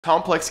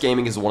Complex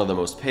Gaming is one of the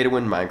most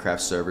pay-to-win Minecraft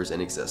servers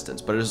in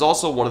existence, but it is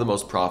also one of the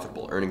most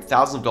profitable, earning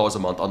thousands of dollars a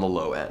month on the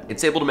low end.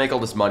 It's able to make all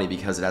this money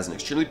because it has an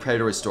extremely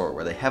predatory store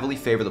where they heavily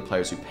favor the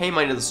players who pay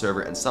money to the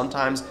server, and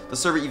sometimes the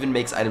server even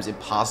makes items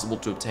impossible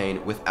to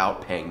obtain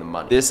without paying the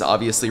money. This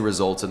obviously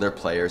results in their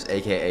players,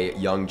 aka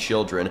young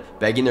children,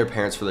 begging their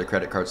parents for their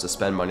credit cards to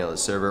spend money on the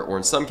server, or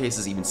in some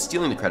cases even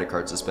stealing the credit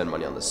cards to spend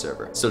money on the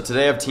server. So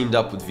today I've teamed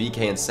up with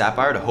VK and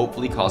Sapphire to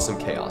hopefully cause some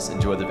chaos.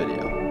 Enjoy the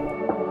video.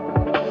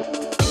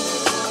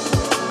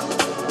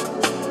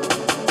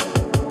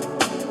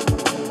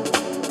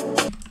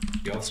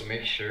 Also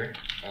make sure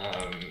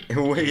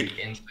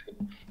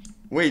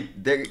Wait,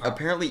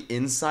 apparently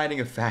inciting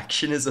a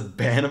faction is a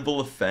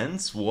bannable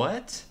offense?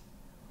 What?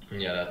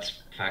 Yeah,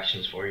 that's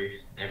factions for you.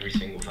 Every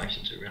single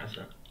faction server has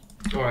that.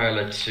 Alright,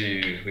 let's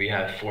see. We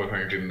have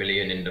 400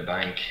 million in the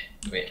bank.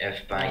 Wait,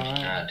 F bank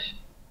add.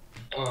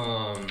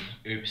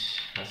 Oops,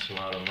 that's a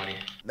lot of money.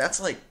 That's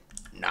like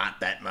not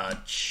that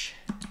much.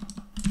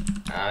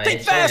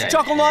 Think fast,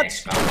 Chuckle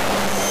Nuts!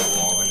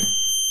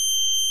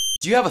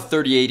 Do you have a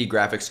 3080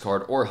 graphics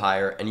card or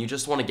higher and you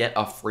just want to get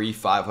a free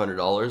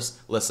 $500?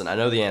 Listen, I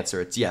know the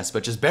answer, it's yes,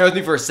 but just bear with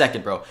me for a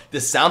second, bro.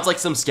 This sounds like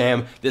some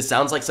scam, this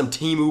sounds like some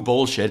Temu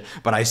bullshit,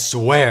 but I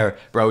swear,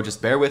 bro,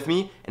 just bear with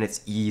me and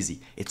it's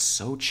easy. It's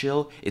so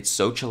chill, it's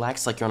so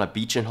chillax like you're on a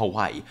beach in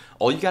Hawaii.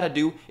 All you gotta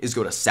do is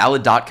go to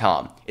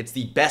salad.com. It's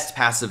the best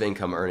passive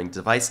income earning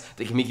device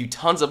that can make you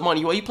tons of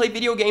money while you play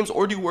video games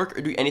or do work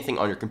or do anything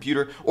on your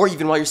computer or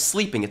even while you're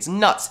sleeping. It's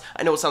nuts.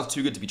 I know it sounds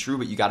too good to be true,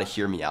 but you gotta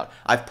hear me out.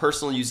 I've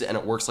personally used it and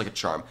it works like a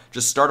charm.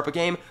 Just start up a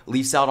game,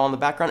 leave Salad on the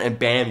background, and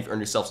bam, you've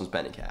earned yourself some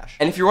spending cash.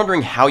 And if you're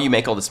wondering how you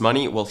make all this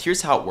money, well,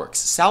 here's how it works.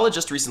 Salad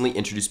just recently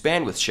introduced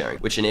bandwidth sharing,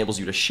 which enables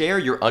you to share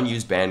your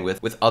unused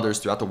bandwidth with others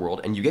throughout the world,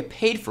 and you get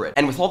paid for it.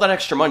 And with all that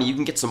extra money, you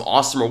can get some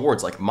awesome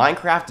rewards like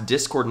Minecraft,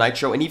 Discord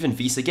Nitro, and even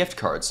Visa gift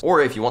cards. Or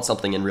if you want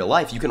something in real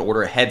life, you can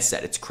order a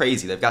headset. It's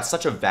crazy. They've got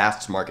such a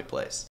vast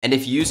marketplace. And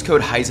if you use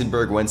code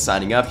Heisenberg when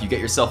signing up, you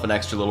get yourself an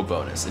extra little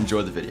bonus.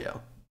 Enjoy the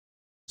video.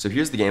 So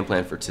here's the game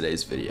plan for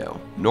today's video.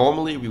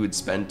 Normally we would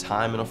spend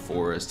time in a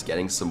forest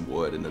getting some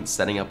wood and then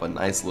setting up a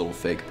nice little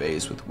fake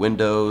base with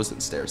windows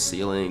and stair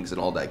ceilings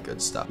and all that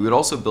good stuff. We would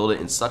also build it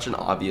in such an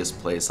obvious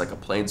place like a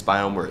plains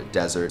biome or a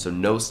desert so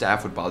no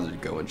staff would bother to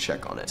go and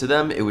check on it. To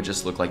them it would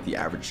just look like the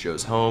average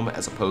Joe's home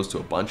as opposed to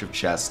a bunch of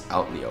chests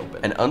out in the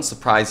open. And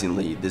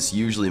unsurprisingly, this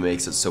usually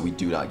makes it so we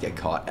do not get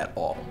caught at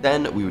all.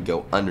 Then we would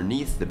go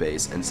underneath the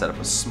base and set up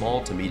a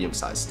small to medium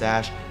sized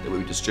stash that we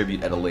would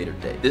distribute at a later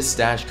date. This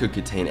stash could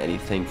contain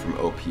anything from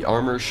OP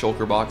armor,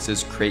 shulker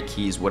boxes, crate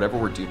keys, whatever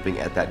we're duping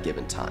at that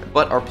given time.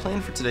 But our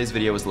plan for today's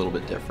video is a little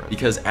bit different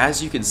because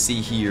as you can see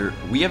here,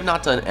 we have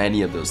not done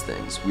any of those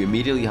things. We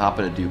immediately hop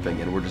into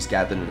duping and we're just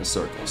gathered in a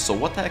circle. So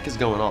what the heck is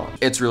going on?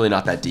 It's really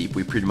not that deep.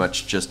 We pretty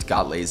much just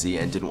got lazy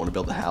and didn't want to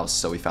build a house,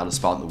 so we found a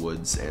spot in the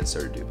woods and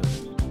started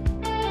duping.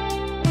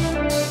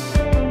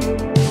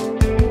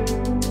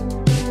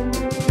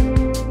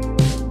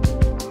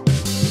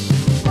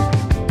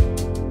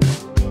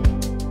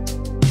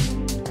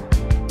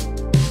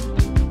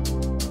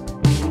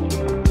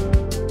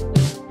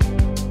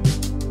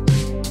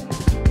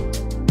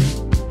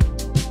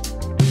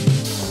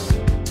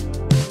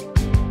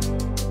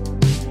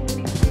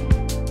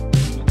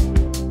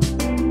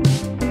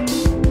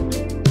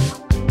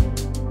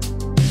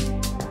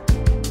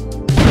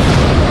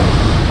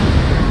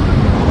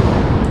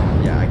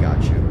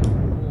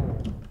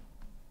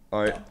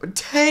 Alright,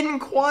 10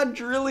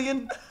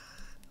 quadrillion!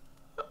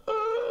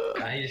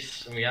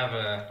 Guys, we have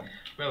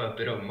a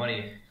bit of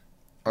money.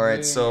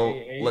 Alright, so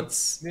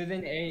let's... There's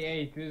an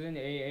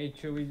A8,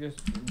 should we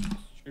just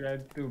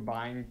shred through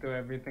buying to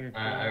everything?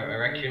 I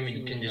reckon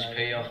we can just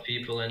pay off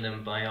people and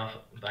then buy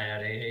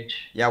that AH.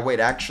 Yeah, wait,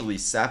 actually,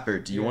 Sapper,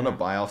 do you want to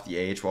buy off the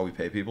AH while we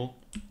pay people?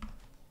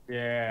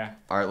 Yeah.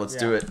 Alright, let's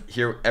do it.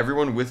 Here,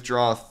 everyone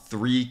withdraw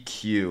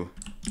 3Q.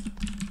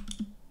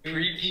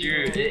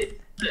 3Q?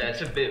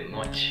 That's a bit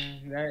much.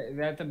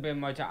 That's a bit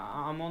much.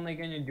 I'm only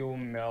gonna do a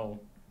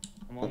mil.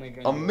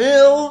 A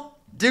mil?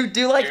 Dude,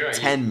 do like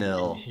 10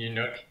 mil. You're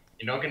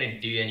not gonna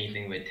do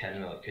anything with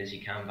 10 mil because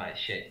you can't buy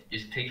shit.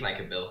 Just take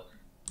like a bill.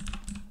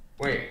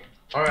 Wait.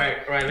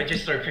 Alright, let's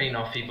just start paying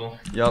off people.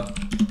 Yup.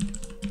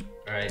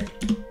 Alright.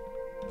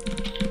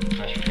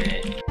 Flash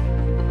pay.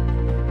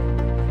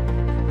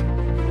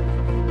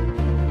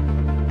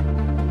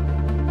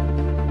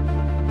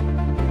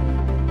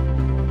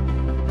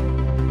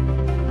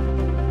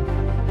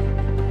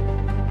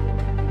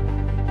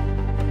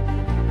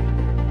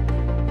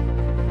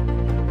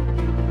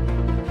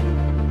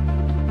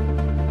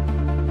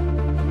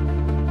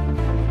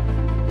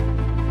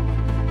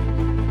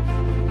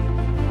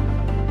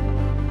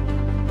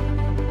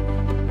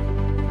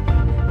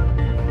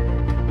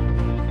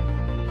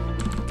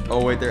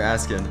 Oh wait, they're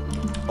asking.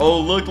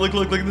 Oh look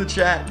at the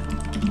chat.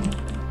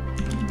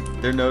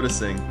 They're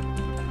noticing.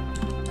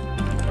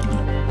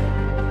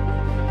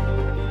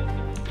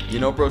 You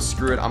know, bro,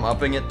 screw it. I'm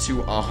upping it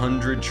to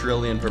 100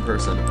 trillion per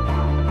person.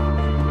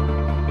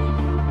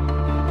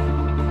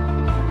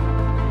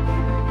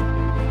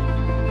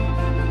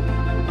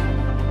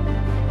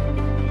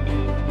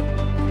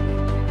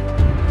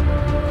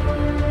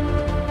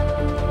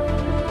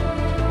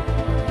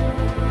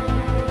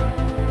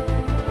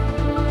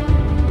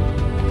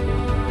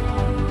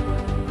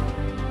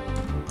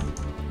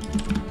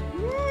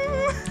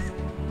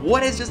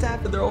 What has just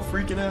happened? They're all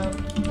freaking out.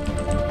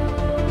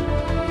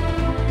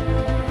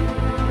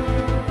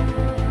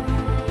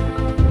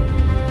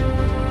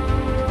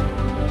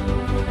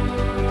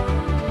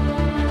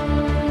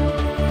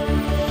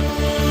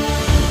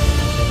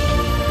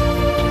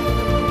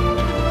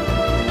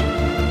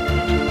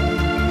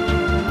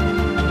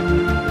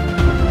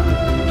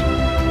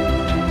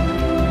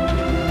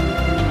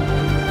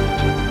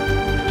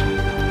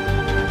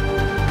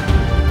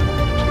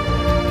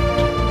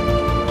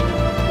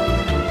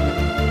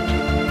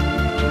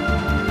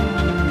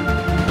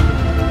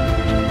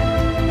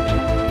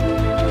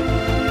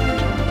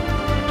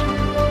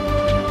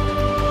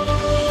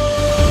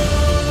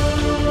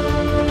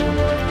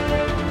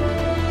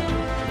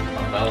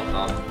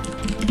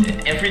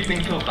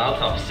 Everything till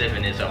Valtop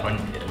 7 is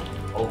 100,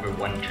 over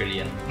 1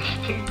 trillion.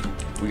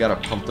 We gotta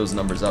pump those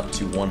numbers up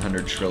to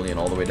 100 trillion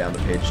all the way down to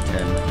page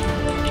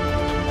 10.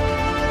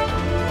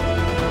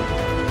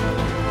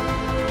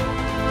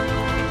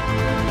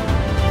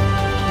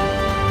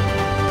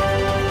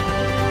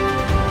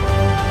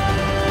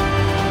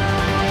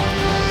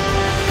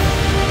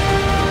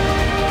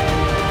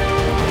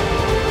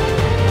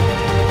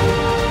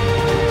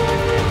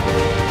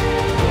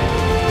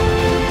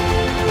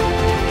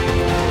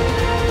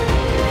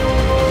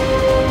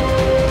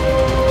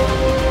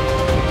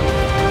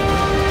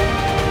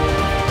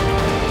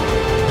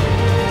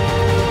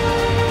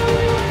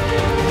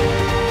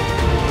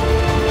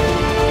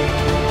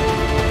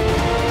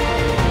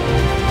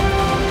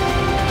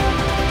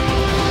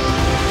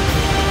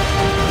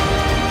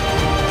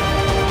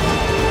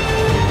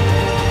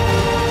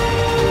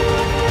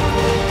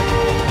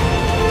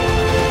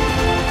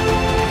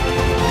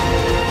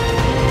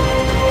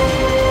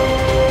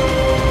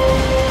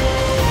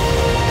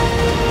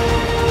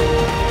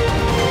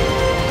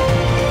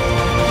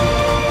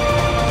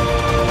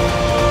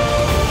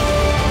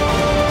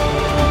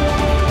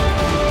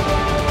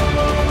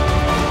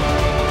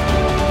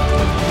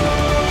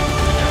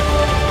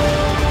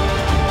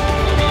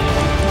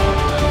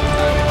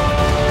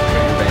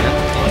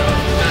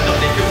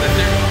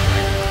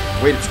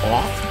 Wait, it's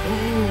off?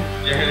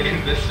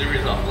 Yeah, this series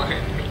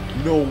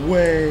offline. No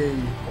way!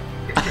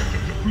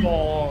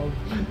 Oh,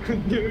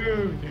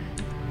 dude.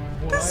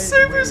 The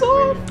server's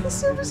off! The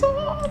server's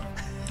off!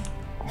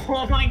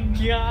 Oh my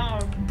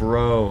god.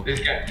 Bro. This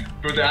guy,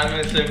 bro, the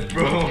admin said,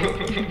 bro.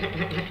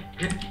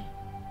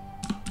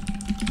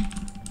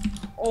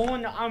 Oh,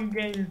 and I'm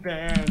getting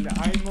banned.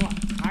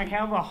 I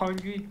have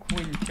 100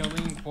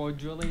 quintillion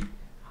quadrillion.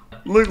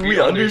 Look, we We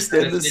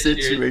understand understand the the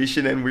situation.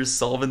 situation and we're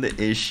solving the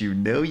issue.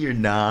 No, you're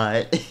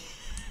not.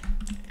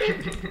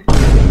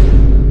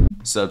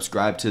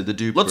 Subscribe to the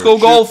Duper. Let's go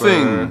Trooper,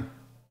 golfing!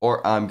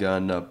 Or I'm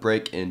gonna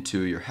break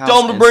into your house.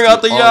 Tell 'em to and bring out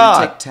steal the all your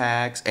yacht. Tic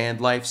Tacs and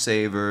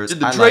lifesavers. Did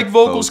the I Drake like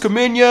vocals both. come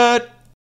in yet?